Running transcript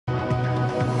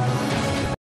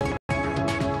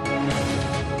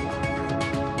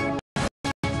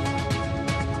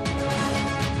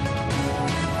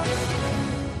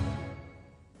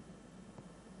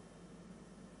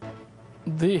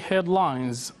The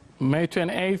headlines: May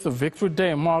 28th, Victory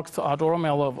Day marked at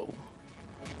Oromia level.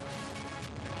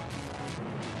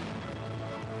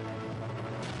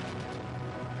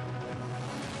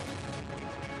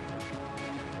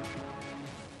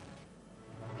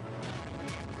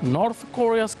 North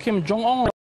Korea's Kim Jong-un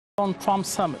on Trump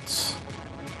summits.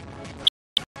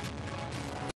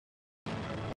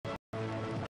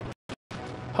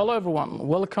 Hello everyone,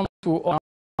 welcome to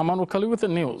Aman Kali with the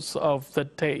news of the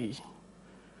day.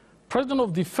 President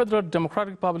of the Federal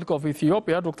Democratic Republic of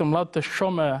Ethiopia, Dr. Mulatu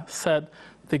Teshome, said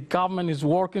the government is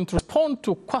working to respond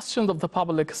to questions of the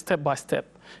public step by step.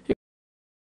 He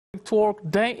to work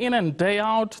day in and day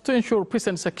out to ensure peace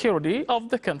and security of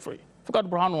the country. Fugad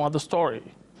Burhanu had the story.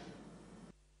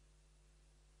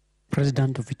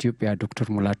 President of Ethiopia, Dr.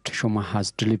 Mulatu Teshome,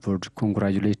 has delivered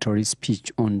congratulatory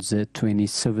speech on the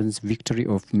 27th victory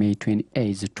of May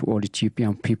 28th to all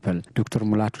Ethiopian people. Dr.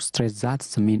 Mulatu stressed that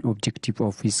the main objective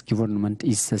of his government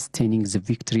is sustaining the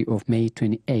victory of May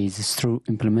 28th through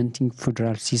implementing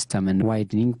federal system and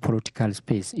widening political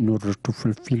space in order to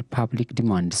fulfill public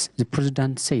demands. The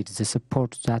president said the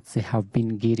support that they have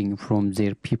been getting from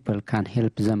their people can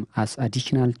help them as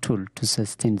additional tool to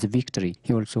sustain the victory.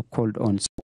 He also called on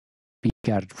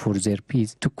guard for their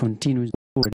peace to continue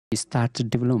already started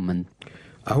development.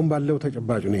 አሁን ባለው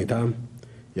ተጨባጭ ሁኔታ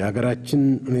የሀገራችን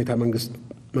ሁኔታ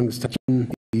መንግስታችን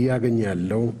እያገኘ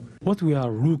ያለው What we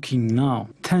are looking now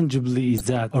tangibly is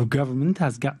that our government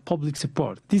has got public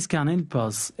support. This can help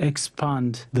us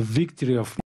expand the victory of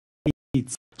it.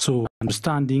 So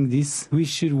understanding this, we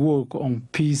should work on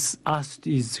peace as it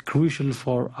is crucial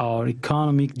for our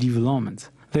economic development.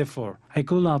 Therefore, I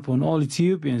call upon all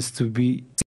Ethiopians to be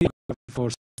for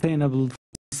sustainable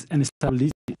peace and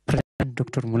stability. President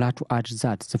Dr. Mulatu adds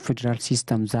that the federal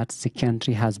system that the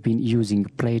country has been using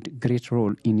played a great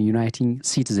role in uniting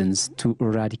citizens to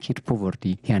eradicate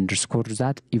poverty. He underscored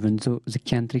that even though the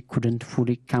country couldn't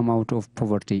fully come out of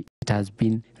poverty, it has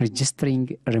been registering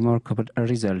remarkable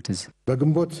results.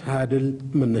 በግንቦት ሀድል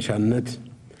መነሻነት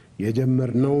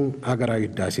የጀመርነው ሀገራዊ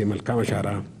ህዳሴ መልካም አሻራ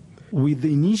With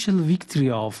the initial victory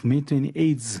of May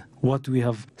 28th, what we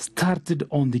have started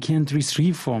on the country's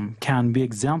reform can be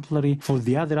exemplary for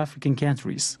the other African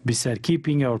countries. Besides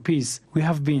keeping our peace, we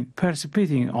have been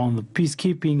participating on the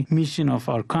peacekeeping mission of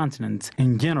our continent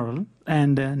in general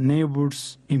and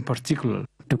neighbors in particular.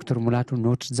 Dr. Mulatu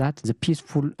notes that the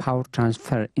peaceful power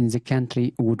transfer in the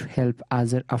country would help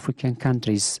other African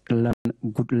countries learn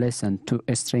good lessons to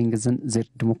strengthen their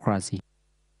democracy.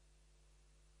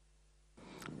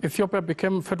 Ethiopia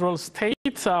became a federal state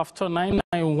after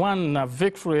 1991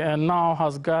 victory and now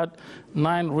has got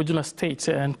 9 regional states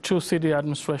and 2 city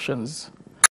administrations.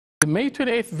 The May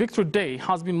 28th Victory Day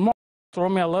has been marked at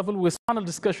Oromia level with panel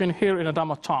discussion here in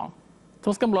Adama town.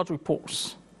 Toscan Blood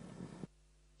reports.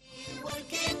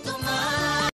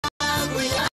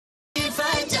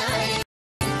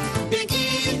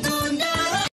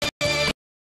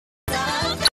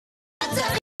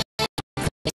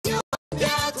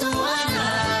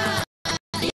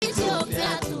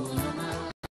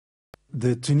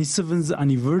 The 27th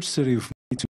anniversary of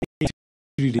May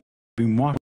 28th being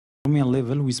marked at Oromia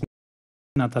level with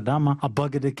at Adama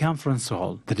Abagada Conference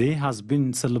Hall. The day has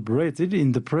been celebrated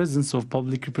in the presence of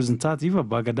public representatives,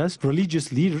 Abagadas,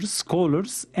 religious leaders,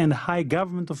 scholars, and high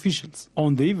government officials.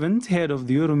 On the event, head of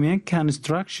the Oromia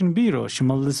Construction Bureau,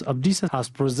 Shimallis Abdisa, has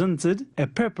presented a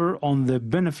paper on the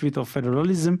benefit of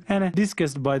federalism and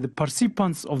discussed by the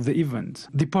participants of the event.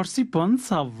 The participants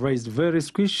have raised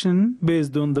various questions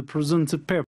based on the presented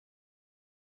paper.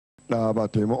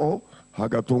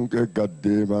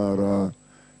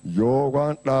 I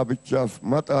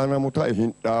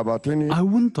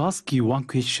want to ask you one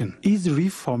question. Is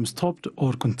reform stopped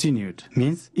or continued?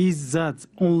 Means, is that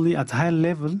only at high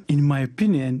level? In my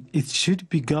opinion, it should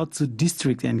be got to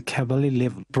district and Kabale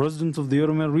level. President of the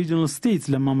Oromia regional states,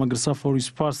 Lamma Magarsa for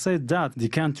his part, said that the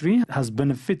country has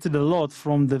benefited a lot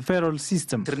from the federal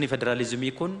system. Federalism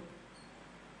kun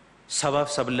sabab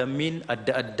sablammin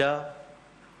adda adda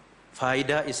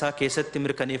faayida isa keessatti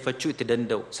mirkaneeffachuu itti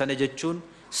danda'u. Sana jechuun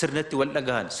sirnatti wal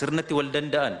dhagahan, sirnatti wal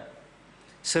danda'an,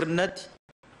 sirnatti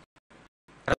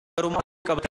garummaa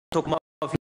qabatan tokkummaa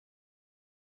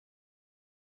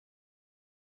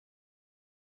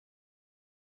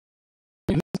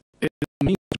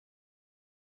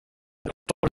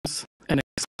and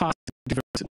expand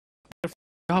diversity.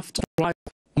 You have to strive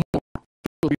more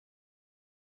to be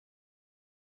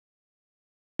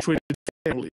treated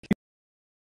fairly.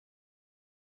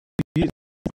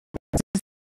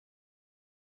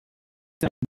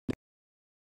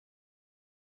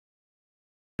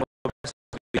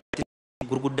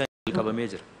 gurguddaan qabamee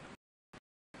jira.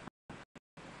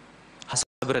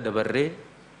 bira dabarree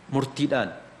murtiidhaan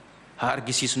haa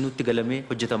argisiisnutti galamee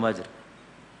hojjetamaa jira.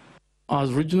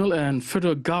 As regional and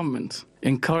federal governments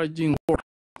encouraging work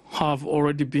have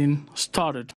already been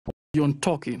started beyond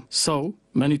talking, so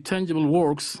many tangible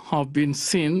works have been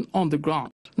seen on the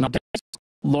ground. Nowadays,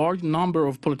 large number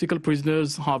of political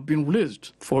prisoners have been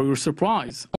released. For your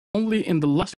surprise, only in the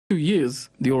last 2 years,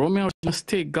 the Oromia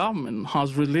state government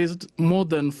has released more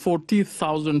than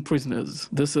 40,000 prisoners.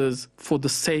 This is for the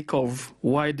sake of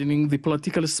widening the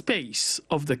political space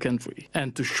of the country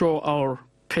and to show our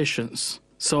patience.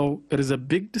 So it is a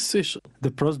big decision.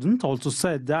 The president also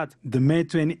said that the May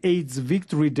 28th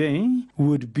Victory Day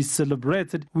would be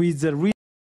celebrated with the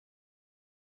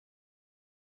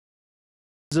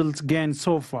results gained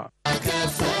so far.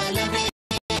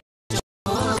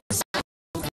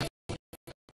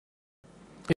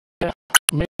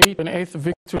 May 28th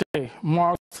Victory Day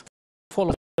marks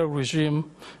the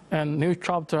regime, and new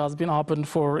chapter has been opened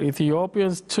for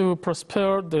Ethiopians to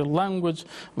prosper their language,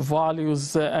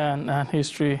 values, and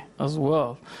history as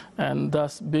well, and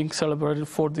thus being celebrated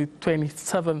for the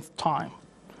 27th time.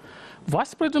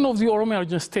 Vice President of the Oromia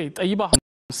Region State, Ayiba,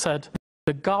 said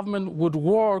the government would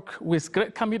work with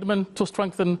great commitment to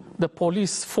strengthen the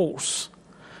police force.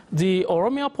 The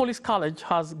Oromia Police College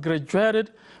has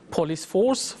graduated police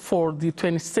force for the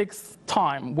 26th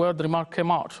time, where the remark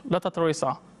came out. Leta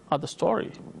Teresa had the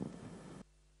story.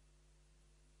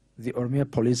 The Oromia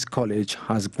Police College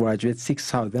has graduated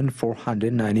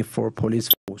 6,494 police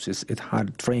forces. It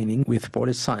had training with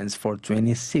police science for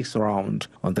 26 rounds.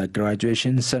 On the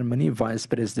graduation ceremony, Vice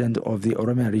President of the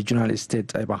Oromia Regional State,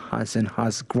 Taiba Hassan,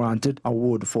 has granted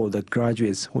award for the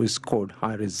graduates who scored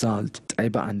high result.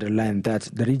 Taiba underlined that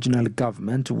the regional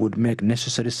government would make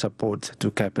necessary support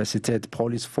to capacitate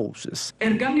police forces.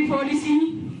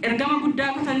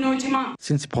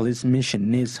 Since police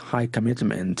mission needs high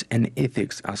commitment and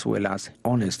ethics as well as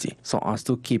honesty, so as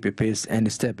to keep a peace and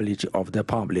stability of the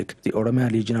public, the Oromia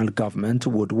regional government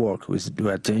would work with due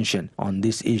attention on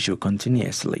this issue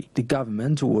continuously. The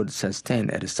government would sustain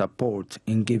and support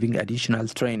in giving additional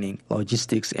training,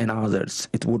 logistics and others.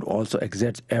 It would also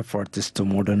exert efforts to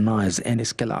modernize and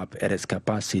scale up its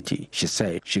capacity. She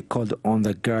said she called on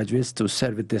the graduates to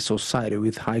serve the society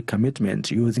with high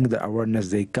commitment using the awareness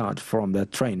they got from the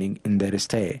training in their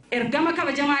stay.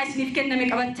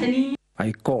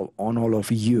 I call on all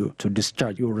of you to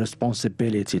discharge your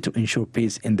responsibility to ensure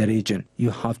peace in the region.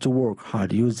 You have to work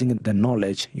hard using the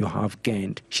knowledge you have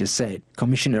gained, she said.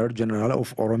 Commissioner General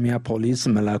of Oromia Police,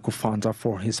 Malaku Fanta,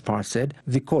 for his part, said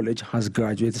the college has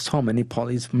graduated so many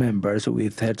police members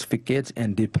with certificates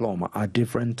and diploma at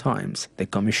different times. The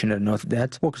commissioner noted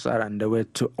that works are underway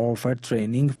to offer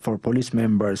training for police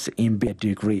members in B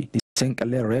degree. The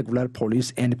Senkale regular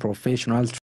police and professional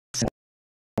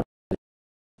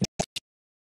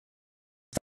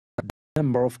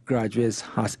number of graduates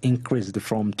has increased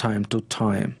from time to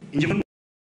time. It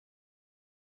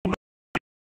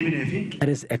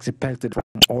is expected from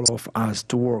all of us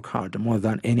to work hard more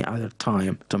than any other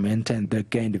time to maintain the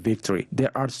gained victory.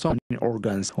 There are so many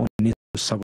organs who need to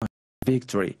survive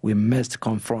victory. We must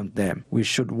confront them. We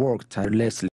should work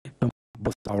tirelessly to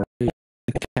both our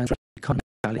country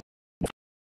economically.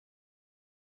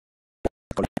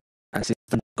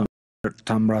 Assistant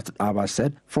Tamrat Abba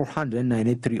said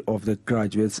 493 of the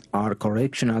graduates are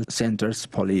correctional centers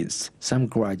police. Some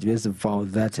graduates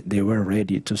vowed that they were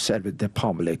ready to serve the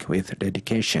public with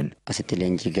dedication.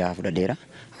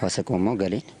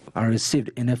 I received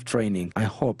enough training. I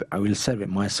hope I will serve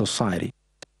my society.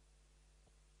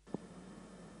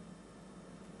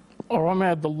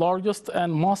 Oromia, the largest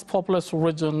and most populous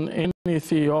region in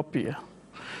Ethiopia.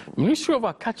 Ministry of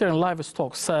Agriculture and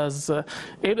Livestock says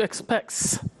it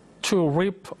expects to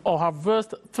reap or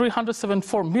harvest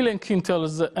 374 million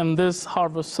quintals in this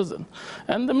harvest season.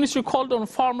 And the ministry called on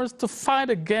farmers to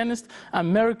fight against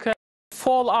America's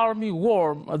fall army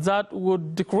worm that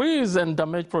would decrease and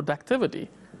damage productivity.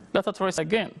 Leta Teresa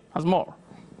again has more.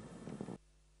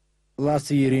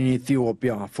 Last year in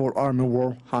Ethiopia, fall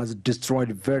armyworm has destroyed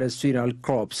various cereal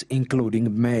crops,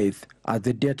 including maize. As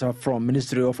the data from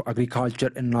Ministry of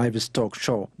Agriculture and Livestock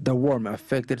show, the worm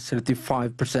affected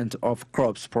 35% of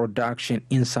crops production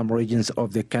in some regions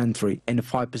of the country and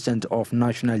 5% of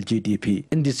national GDP.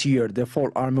 In this year, the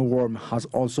fall armyworm has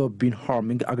also been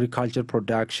harming agriculture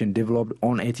production developed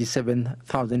on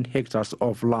 87,000 hectares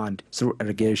of land through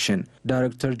irrigation.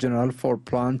 Director General for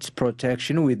Plant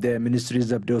Protection with the Ministry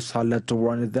Zabdo Salat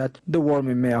warned that the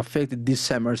worm may affect this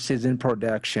summer season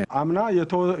production. Some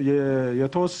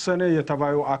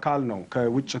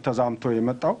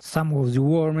of the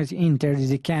worms entered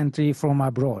the country from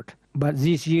abroad. But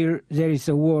this year there is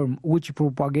a worm which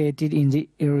propagated in the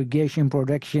irrigation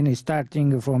production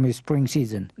starting from spring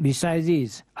season. Besides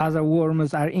this, other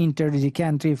worms are entered the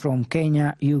country from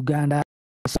Kenya, Uganda.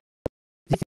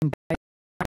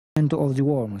 Of the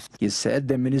worms. He said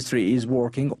the ministry is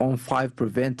working on 5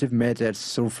 preventive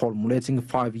methods through formulating a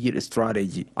 5-year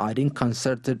strategy, adding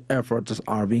concerted efforts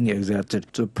are being exerted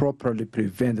to properly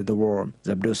prevent the worm.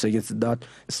 Zabdo says that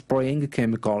spraying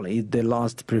chemical is the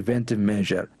last preventive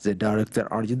measure. The director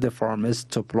urged the farmers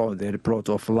to plow their plot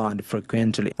of land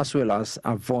frequently as well as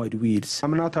avoid weeds.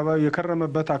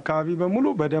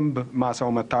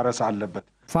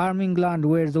 Farming land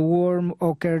where the worm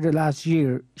occurred last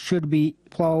year should be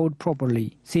plowed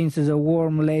properly, since the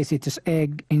worm lays its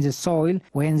egg in the soil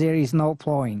when there is no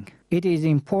plowing. It is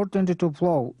important to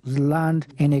plow the land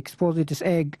and expose its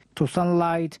egg to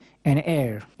sunlight and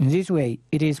air. In this way,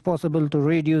 it is possible to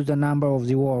reduce the number of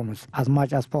the worms as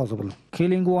much as possible.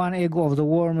 Killing one egg of the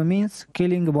worm means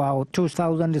killing about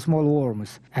 2,000 small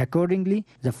worms. Accordingly,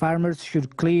 the farmers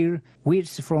should clear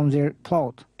weeds from their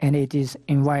plot and its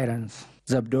environs.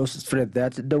 Zabdos stressed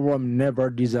that the worm never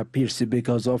disappears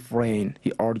because of rain.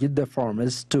 He urged the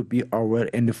farmers to be aware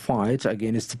and fight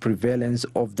against the prevalence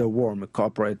of the worm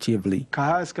cooperatively.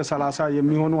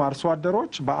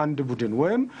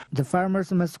 The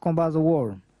farmers must combat the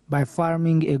worm by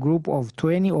farming a group of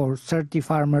 20 or 30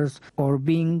 farmers or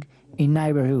being in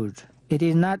neighborhoods. It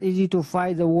is not easy to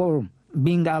fight the worm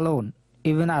being alone,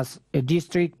 even as a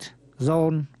district,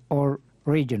 zone, or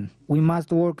region. We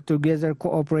must work together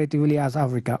cooperatively as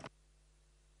Africa.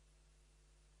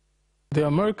 The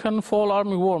American fall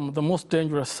armyworm, the most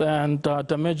dangerous and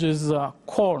damages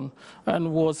corn,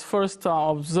 and was first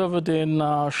observed in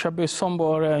Shabe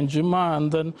Sombo area in Jima,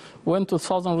 and then went to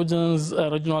southern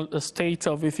regional states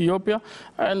of Ethiopia.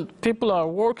 And people are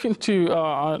working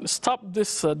to stop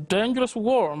this dangerous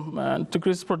worm and to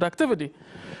increase productivity.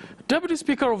 Deputy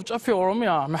Speaker of Jaffia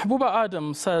Oromia, Mahbouba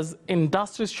Adam, says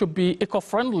industries should be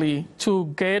eco-friendly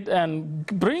to get and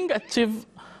achieve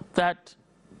that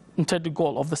intended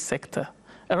goal of the sector.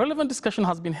 A relevant discussion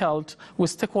has been held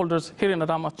with stakeholders here in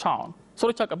Adama town.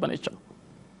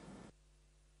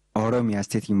 Oromia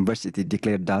State University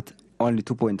declared that only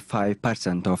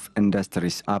 2.5% of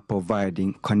industries are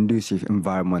providing conducive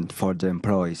environment for the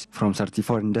employees from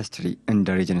 34 industries in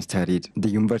the region studied. The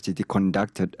university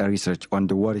conducted a research on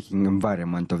the working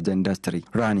environment of the industry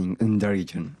running in the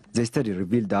region. The study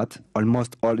revealed that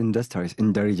almost all industries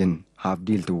in the region have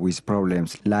dealt with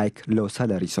problems like low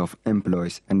salaries of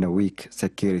employees and a weak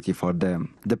security for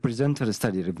them. The presented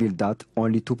study revealed that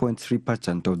only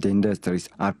 2.3% of the industries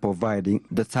are providing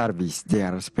the service they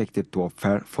are expected to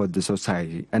offer for the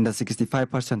society, and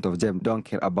 65% of them don't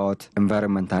care about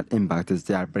environmental impacts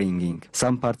they are bringing.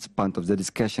 Some participants of the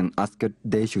discussion asked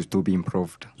the issues to be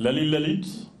improved.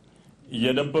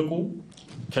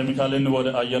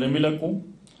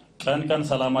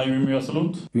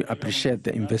 We appreciate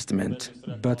the investment,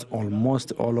 but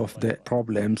almost all of the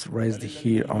problems raised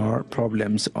here are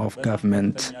problems of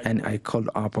government, and I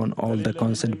called upon all the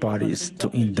concerned bodies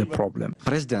to end the problem.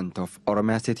 President of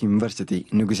Oromia State University,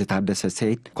 Nuguse Tadesse,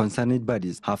 said concerned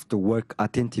bodies have to work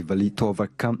attentively to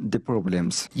overcome the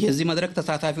problems.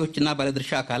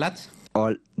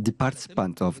 All the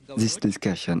participants of this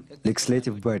discussion,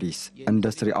 legislative bodies,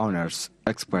 industry owners,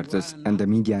 experts, and the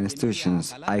media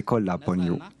institutions, I call upon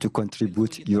you to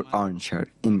contribute your own share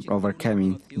in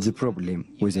overcoming the problem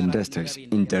with industries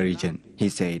in the region, he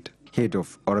said. Head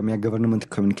of Oromia Government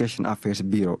Communication Affairs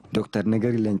Bureau, Dr.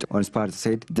 Negari Lench, on his part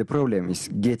said the problem is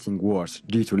getting worse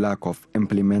due to lack of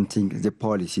implementing the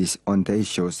policies on the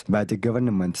issues by the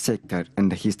government sector,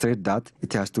 and he said that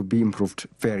it has to be improved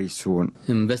very soon.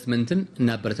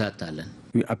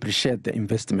 We appreciate the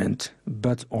investment,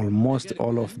 but almost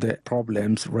all of the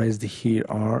problems raised here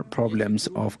are problems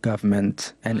of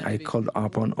government, and I called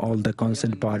upon all the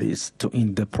concerned bodies to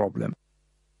end the problem.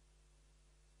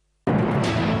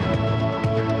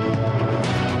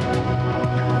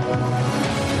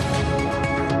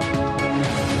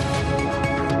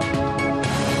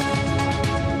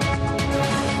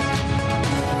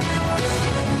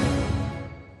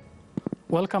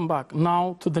 Welcome back.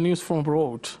 Now to the news from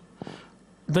abroad.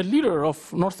 The leader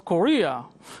of North Korea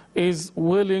is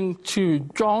willing to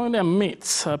join and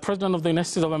meet President of the United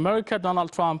States of America,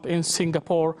 Donald Trump, in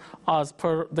Singapore as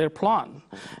per their plan.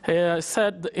 He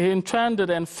said he intended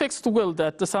and fixed will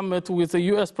that the summit with the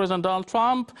U.S. President Donald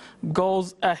Trump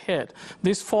goes ahead.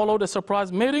 This followed a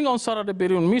surprise meeting on Saturday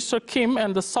between Mr. Kim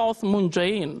and the South Moon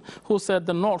Jae-in, who said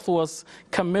the North was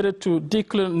committed to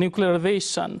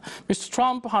denuclearization. Mr.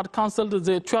 Trump had cancelled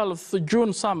the 12th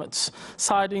June summit,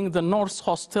 citing the North's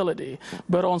hostility.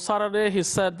 But on Saturday, he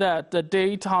said that the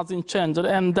date hasn't changed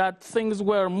and that things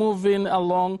were moving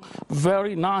along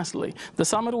very nicely. The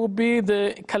summit will be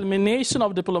the culmination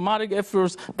of diplomatic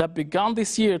efforts that began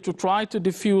this year to try to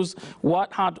defuse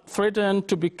what had threatened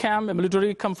to become a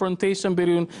military confrontation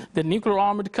between the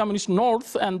nuclear-armed Communist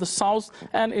North and the South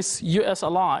and its U.S.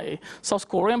 ally. South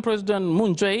Korean President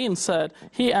Moon Jae-in said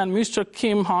he and Mr.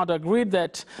 Kim had agreed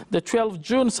that the 12th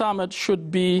June summit should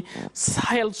be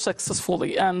held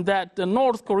successfully and that the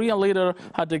North Korean leader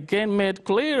had again made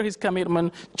clear his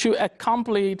commitment to a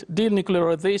complete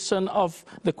denuclearization of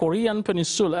the Korean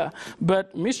peninsula.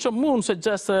 But Mr. Moon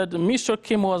suggested Mr.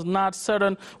 Kim was not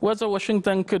certain whether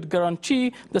Washington could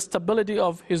guarantee the stability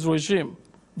of his regime.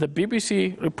 The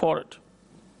BBC reported.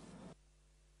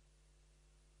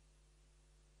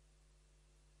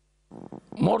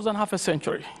 More than half a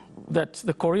century that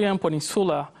the Korean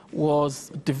peninsula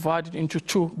was divided into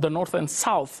two, the North and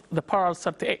South, the parallel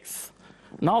 38th.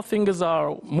 Now things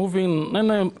are moving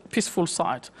in a peaceful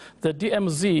side. The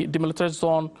DMZ, demilitarized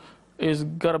zone, is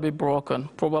going to be broken.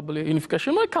 Probably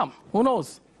unification may come. Who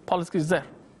knows? Politics is there.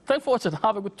 Thanks for watching.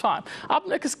 Have a good time. Up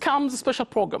next comes a special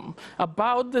program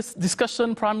about this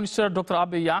discussion Prime Minister Dr.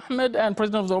 Abiy Ahmed and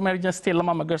President of the Romanian State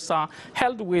Lama Magarsa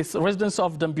held with residents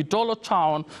of Dambidolo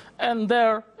town, and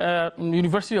their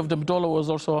University of Dambidolo was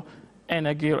also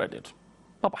inaugurated.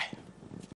 Bye-bye.